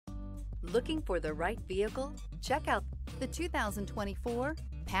Looking for the right vehicle? Check out the 2024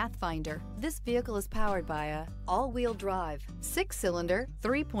 Pathfinder. This vehicle is powered by a all-wheel drive, 6-cylinder,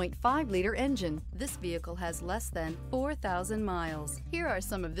 3.5-liter engine. This vehicle has less than 4,000 miles. Here are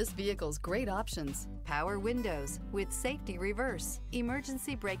some of this vehicle's great options: power windows with safety reverse,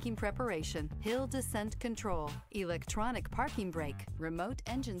 emergency braking preparation, hill descent control, electronic parking brake, remote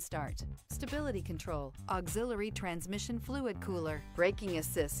engine start, stability control, auxiliary transmission fluid cooler, braking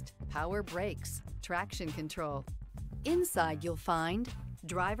assist, power brakes, traction control. Inside you'll find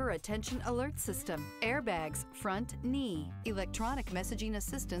driver attention alert system, airbags, front knee, electronic messaging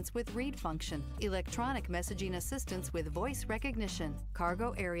assistance with read function, electronic messaging assistance with voice recognition,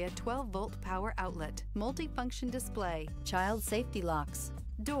 cargo area 12-volt power outlet, multifunction display, child safety locks,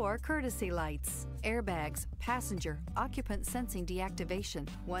 door courtesy lights, airbags, passenger, occupant sensing deactivation,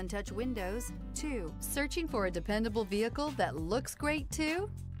 one-touch windows, 2. Searching for a dependable vehicle that looks great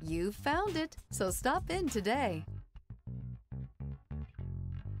too? You've found it, so stop in today.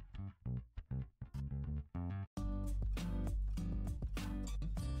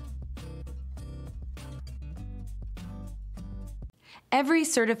 Every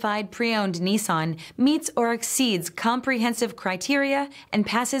certified pre-owned Nissan meets or exceeds comprehensive criteria and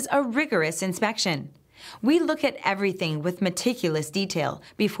passes a rigorous inspection. We look at everything with meticulous detail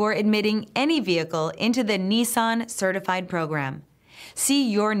before admitting any vehicle into the Nissan Certified program. See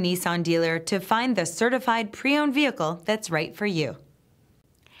your Nissan dealer to find the certified pre-owned vehicle that's right for you.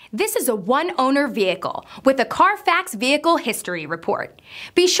 This is a one-owner vehicle with a Carfax Vehicle History Report.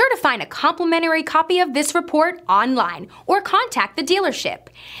 Be sure to find a complimentary copy of this report online or contact the dealership.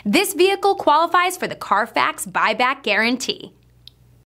 This vehicle qualifies for the Carfax buyback guarantee.